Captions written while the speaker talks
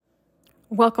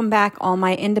Welcome back, all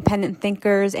my independent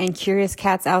thinkers and curious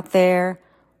cats out there.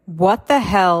 What the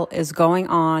hell is going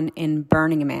on in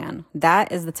Burning Man?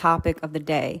 That is the topic of the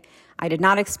day. I did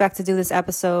not expect to do this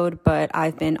episode, but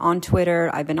I've been on Twitter,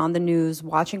 I've been on the news,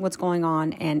 watching what's going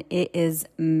on, and it is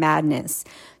madness.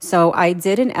 So I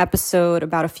did an episode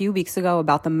about a few weeks ago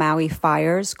about the Maui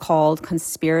fires called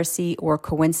Conspiracy or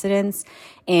Coincidence.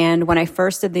 And when I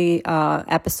first did the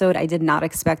episode, I did not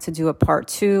expect to do a part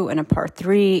 2 and a part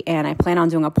 3, and I plan on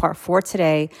doing a part 4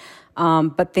 today.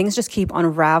 But things just keep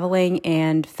unraveling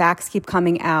and facts keep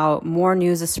coming out. More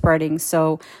news is spreading.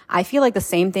 So I feel like the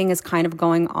same thing is kind of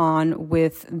going on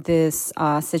with this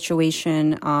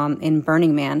situation in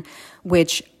Burning Man,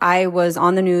 which I was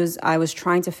on the news. I was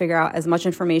trying to figure out as much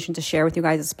information to share with you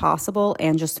guys as possible.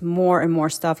 And just more and more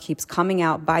stuff keeps coming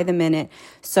out by the minute.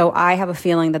 So I have a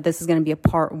feeling that this is going to be a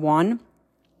part 1.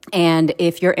 And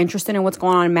if you're interested in what's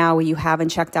going on in Maui, you haven't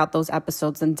checked out those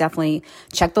episodes, then definitely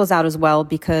check those out as well,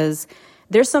 because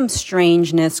there's some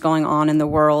strangeness going on in the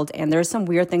world, and there's some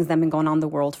weird things that have been going on in the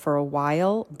world for a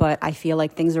while, but I feel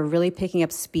like things are really picking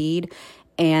up speed.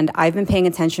 And I've been paying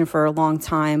attention for a long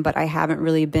time, but I haven't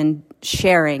really been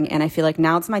sharing. And I feel like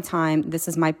now it's my time. This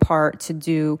is my part to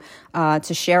do,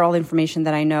 to share all the information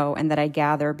that I know and that I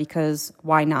gather, because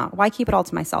why not? Why keep it all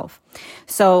to myself?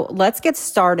 So let's get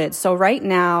started. So right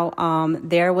now,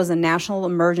 there was a national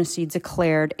emergency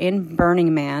declared in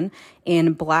Burning Man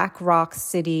in Black Rock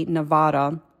City,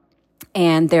 Nevada.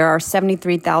 And there are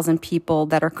 73,000 people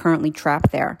that are currently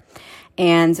trapped there.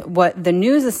 And what the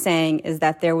news is saying is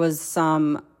that there was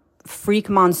some freak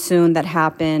monsoon that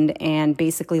happened and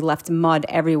basically left mud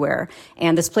everywhere.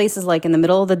 And this place is like in the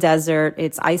middle of the desert.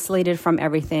 It's isolated from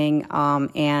everything.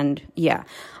 And yeah,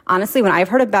 honestly, when I've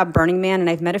heard about Burning Man, and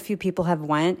I've met a few people have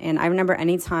went, and I remember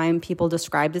any time people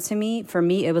described it to me, for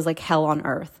me, it was like hell on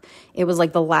earth. It was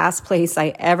like the last place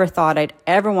I ever thought I'd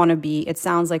ever want to be. It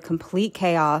sounds like complete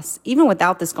chaos, even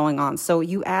without this going on. So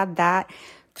you add that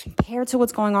compared to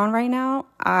what's going on right now,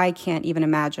 I can't even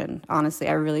imagine. Honestly,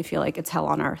 I really feel like it's hell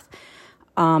on earth.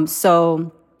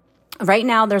 So right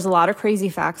now, there's a lot of crazy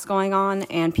facts going on,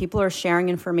 and people are sharing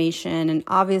information. And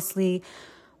obviously,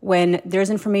 when there's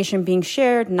information being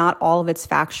shared, not all of it's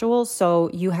factual. So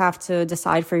you have to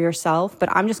decide for yourself.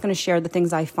 But I'm just going to share the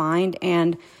things I find.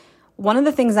 And one of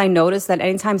the things I noticed that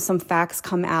anytime some facts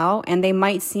come out, and they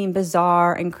might seem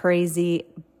bizarre and crazy,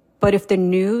 but if the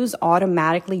news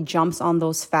automatically jumps on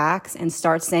those facts and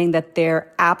starts saying that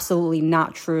they're absolutely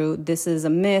not true, this is a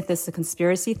myth, this is a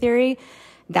conspiracy theory,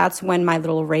 that's when my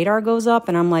little radar goes up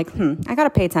and I'm like, I got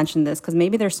to pay attention to this because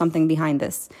maybe there's something behind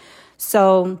this.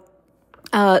 So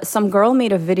some girl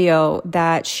made a video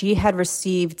that she had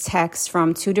received texts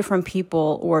from 2 different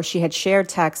people, or she had shared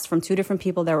texts from 2 different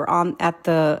people that were at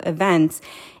the event.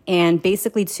 And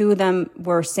basically 2 of them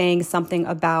were saying something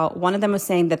about, one of them was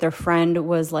saying that their friend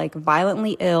was like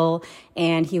violently ill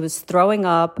and he was throwing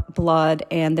up blood,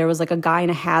 and there was like a guy in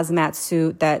a hazmat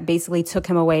suit that basically took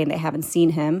him away and they haven't seen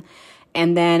him.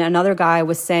 And then another guy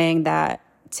was saying that,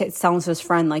 telling to his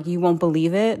friend, like, you won't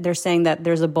believe it, they're saying that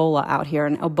there's Ebola out here,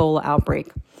 an Ebola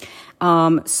outbreak.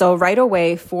 So right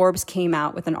away, Forbes came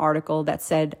out with an article that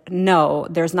said, no,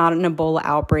 there's not an Ebola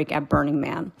outbreak at Burning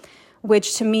Man,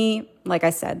 which to me, like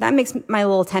I said, that makes my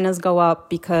little antennas go up,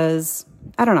 because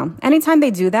I don't know, anytime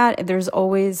they do that, there's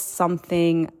always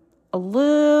something a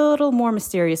little more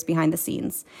mysterious behind the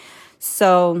scenes.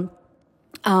 So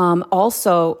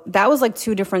also, that was like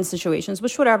 2 different situations,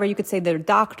 which whatever, you could say they're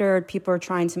doctored. People are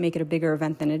trying to make it a bigger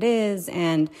event than it is.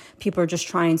 And people are just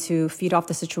trying to feed off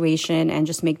the situation and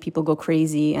just make people go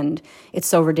crazy. And it's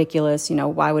so ridiculous. You know,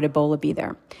 why would Ebola be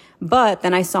there? But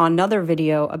then I saw another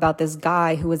video about this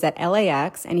guy who was at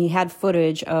LAX, and he had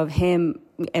footage of him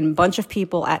and a bunch of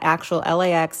people at actual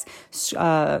LAX,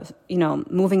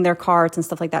 moving their carts and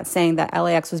stuff like that, saying that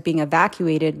LAX was being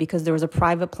evacuated because there was a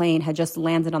private plane had just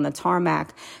landed on the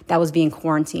tarmac that was being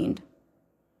quarantined.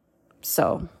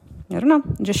 So, I don't know.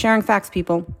 Just sharing facts,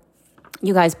 people.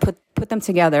 You guys put them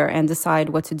together and decide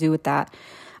what to do with that.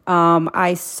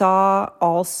 I saw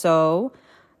also...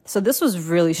 So this was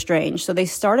really strange. So they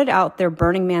started out their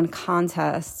Burning Man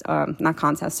concert. CNN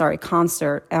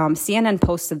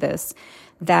posted this,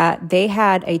 that they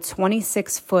had a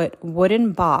 26-foot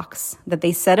wooden box that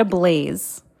they set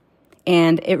ablaze,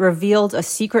 and it revealed a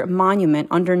secret monument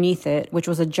underneath it, which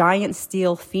was a giant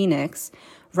steel phoenix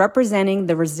representing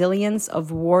the resilience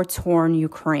of war-torn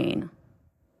Ukraine.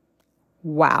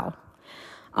 Wow.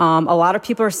 A lot of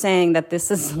people are saying that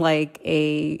this is like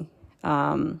a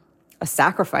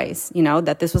sacrifice,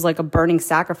 that this was like a burning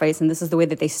sacrifice, and this is the way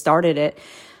that they started it.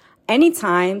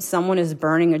 Anytime someone is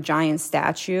burning a giant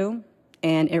statue,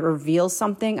 and it reveals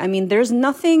something, I mean, there's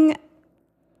nothing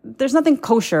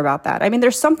kosher about that. I mean,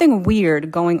 there's something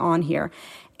weird going on here.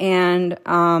 And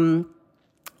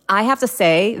I have to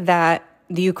say that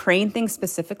the Ukraine thing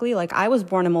specifically, like I was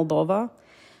born in Moldova.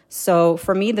 So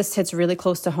for me, this hits really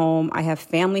close to home. I have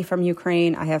family from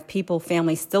Ukraine. I have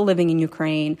family still living in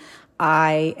Ukraine.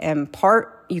 I am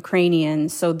part Ukrainian.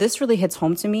 So this really hits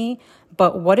home to me.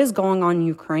 But what is going on in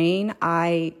Ukraine,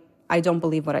 I don't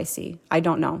believe what I see. I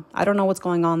don't know. I don't know what's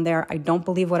going on there. I don't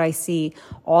believe what I see.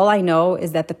 All I know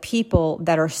is that the people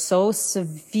that are so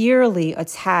severely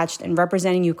attached and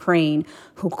representing Ukraine,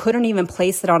 who couldn't even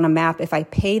place it on a map if I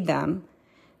paid them,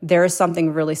 there is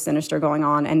something really sinister going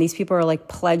on. And these people are like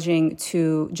pledging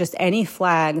to just any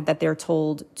flag that they're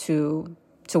told to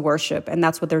worship. And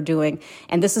that's what they're doing.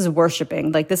 And this is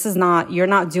worshiping. Like, this is not, you're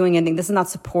not doing anything. This is not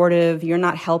supportive. You're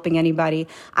not helping anybody.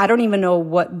 I don't even know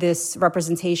what this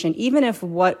representation, even if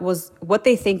what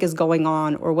they think is going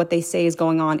on or what they say is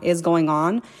going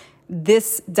on,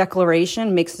 this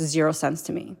declaration makes zero sense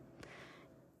to me.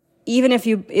 Even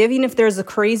if there's a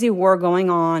crazy war going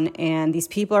on and these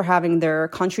people are having their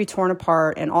country torn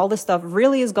apart and all this stuff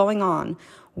really is going on,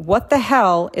 what the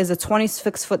hell is a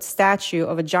 26-foot statue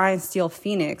of a giant steel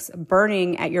phoenix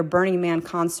burning at your Burning Man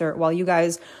concert while you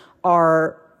guys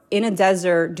are in a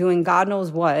desert doing God knows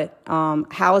what?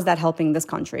 How is that helping this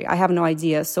country? I have no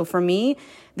idea. So for me,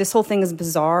 this whole thing is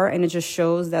bizarre, and it just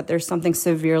shows that there's something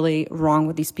severely wrong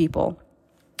with these people.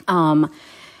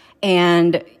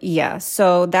 And yeah,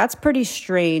 so that's pretty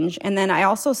strange. And then I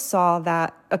also saw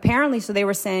that apparently, so they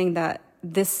were saying that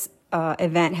this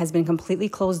event has been completely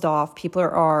closed off. People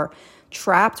are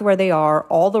trapped where they are.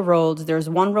 All the roads, there's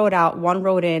one road out, one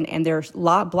road in, and they're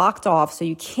blocked off, so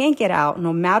you can't get out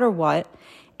no matter what.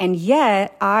 And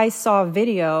yet, I saw a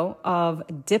video of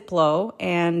Diplo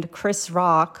and Chris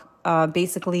Rock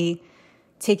basically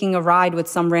taking a ride with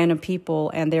some random people,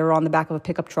 and they were on the back of a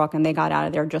pickup truck, and they got out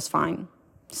of there just fine.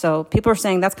 So people are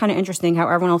saying that's kind of interesting how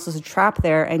everyone else is trapped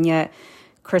there, and yet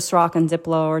Chris Rock and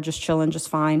Diplo are just chilling just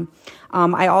fine.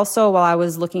 I also, while I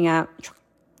was looking at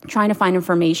trying to find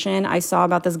information, I saw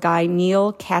about this guy,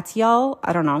 Neil Katyal.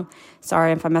 I don't know.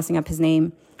 Sorry if I'm messing up his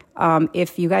name.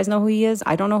 If you guys know who he is,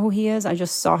 I don't know who he is. I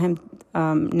just saw him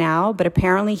now, but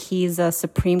apparently he's a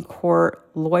Supreme Court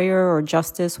lawyer or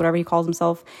justice, whatever he calls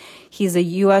himself. He's a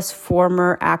U.S.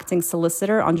 former acting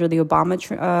solicitor under the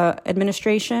Obama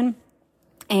administration.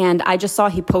 And I just saw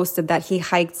he posted that he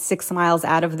hiked 6 miles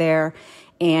out of there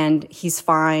and he's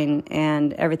fine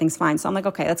and everything's fine. So I'm like,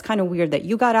 okay, that's kind of weird that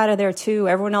you got out of there too.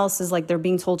 Everyone else is like, they're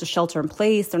being told to shelter in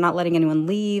place. They're not letting anyone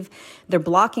leave. They're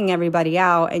blocking everybody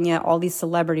out. And yet all these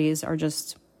celebrities are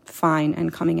just fine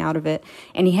and coming out of it.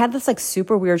 And he had this like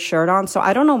super weird shirt on. So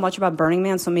I don't know much about Burning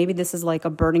Man. So maybe this is like a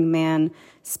Burning Man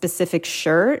specific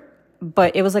shirt,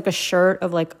 but it was like a shirt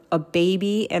of like a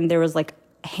baby and there was like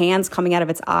hands coming out of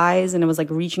its eyes and it was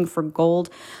like reaching for gold.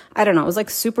 I don't know. It was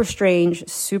like super strange,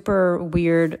 super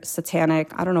weird,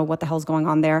 satanic. I don't know what the hell's going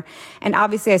on there. And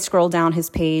obviously I scrolled down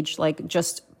his page like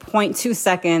just 0.2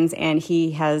 seconds and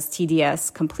he has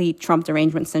TDS, complete Trump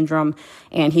derangement syndrome.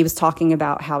 And he was talking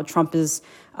about how Trump is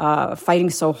fighting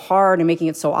so hard and making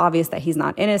it so obvious that he's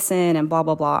not innocent and blah,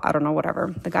 blah, blah. I don't know,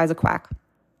 whatever. The guy's a quack.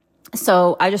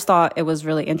 So I just thought it was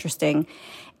really interesting.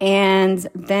 And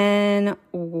then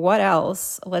what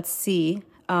else? Let's see.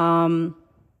 So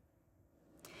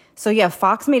yeah,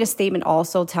 Fox made a statement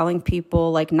also telling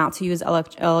people like not to use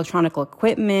electronic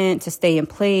equipment, to stay in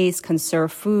place,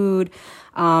 conserve food.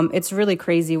 It's really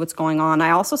crazy what's going on.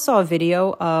 I also saw a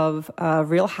video of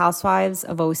Real Housewives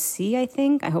of OC, I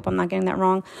think. I hope I'm not getting that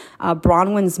wrong.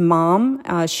 Bronwyn's mom,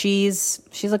 she's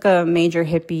like a major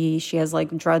hippie. She has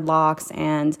like dreadlocks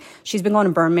and she's been going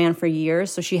to Burning Man for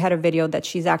years. So she had a video that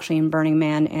she's actually in Burning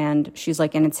Man and she's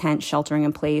like in a tent sheltering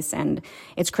in place. And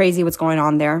it's crazy what's going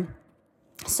on there.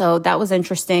 So that was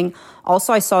interesting.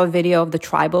 Also, I saw a video of the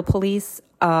tribal police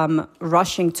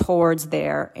rushing towards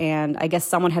there. And I guess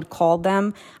someone had called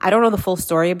them. I don't know the full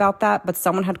story about that, but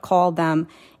someone had called them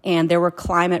and there were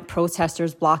climate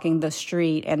protesters blocking the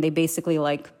street. And they basically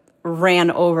like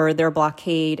ran over their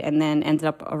blockade and then ended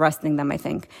up arresting them, I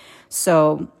think.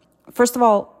 So first of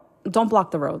all, don't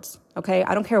block the roads. Okay.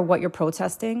 I don't care what you're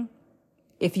protesting.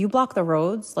 If you block the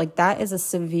roads, like that is a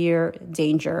severe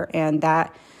danger, and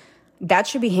that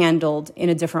should be handled in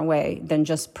a different way than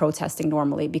just protesting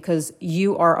normally, because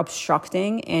you are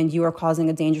obstructing and you are causing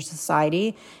a danger to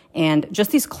society. And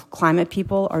just these climate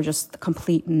people are just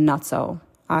complete nutso.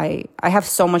 I have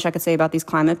so much I could say about these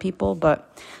climate people,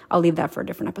 but I'll leave that for a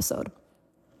different episode.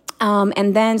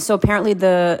 And then, so apparently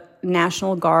the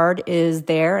National Guard is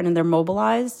there and they're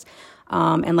mobilized.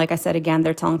 And like I said, again,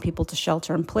 they're telling people to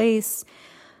shelter in place.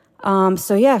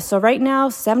 So right now,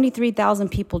 73,000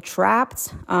 people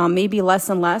trapped, maybe less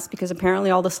and less because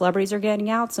apparently all the celebrities are getting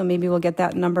out. So maybe we'll get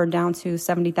that number down to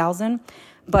 70,000.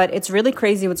 But it's really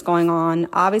crazy what's going on.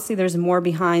 Obviously, there's more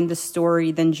behind the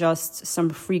story than just some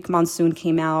freak monsoon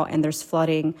came out and there's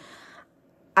flooding.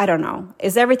 I don't know.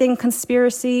 Is everything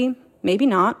conspiracy? Maybe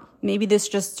not. Maybe this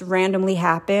just randomly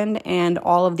happened and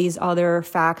all of these other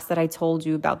facts that I told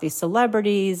you about these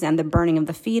celebrities and the burning of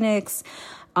the Phoenix,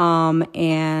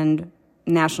 and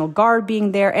National Guard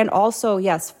being there. And also,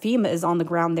 yes, FEMA is on the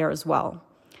ground there as well.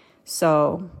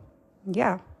 So,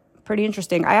 yeah, pretty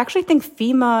interesting. I actually think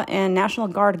FEMA and National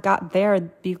Guard got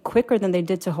there quicker than they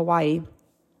did to Hawaii.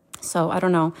 So I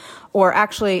don't know. Or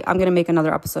actually, I'm going to make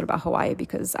another episode about Hawaii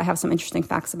because I have some interesting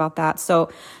facts about that.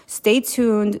 So stay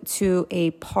tuned to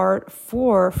a part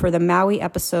 4 for the Maui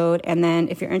episode. And then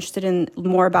if you're interested in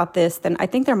more about this, then I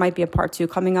think there might be a part 2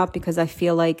 coming up because I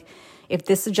feel like if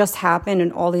this just happened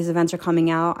and all these events are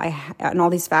coming out, and all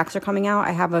these facts are coming out,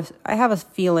 I have a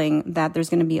feeling that there's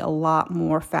going to be a lot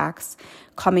more facts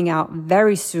coming out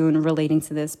very soon relating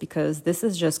to this because this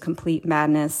is just complete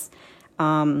madness.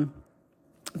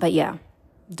 But yeah,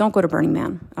 don't go to Burning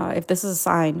Man. If this is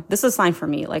a sign for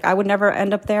me. Like I would never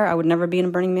end up there. I would never be in a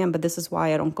Burning Man, but this is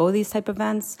why I don't go to these type of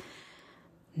events.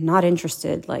 Not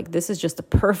interested. Like this is just a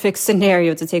perfect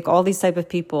scenario to take all these type of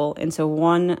people into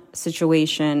one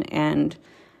situation. And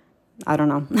I don't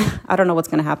know. I don't know what's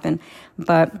going to happen,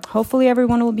 but hopefully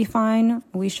everyone will be fine.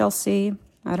 We shall see.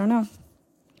 I don't know.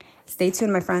 Stay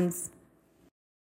tuned, my friends.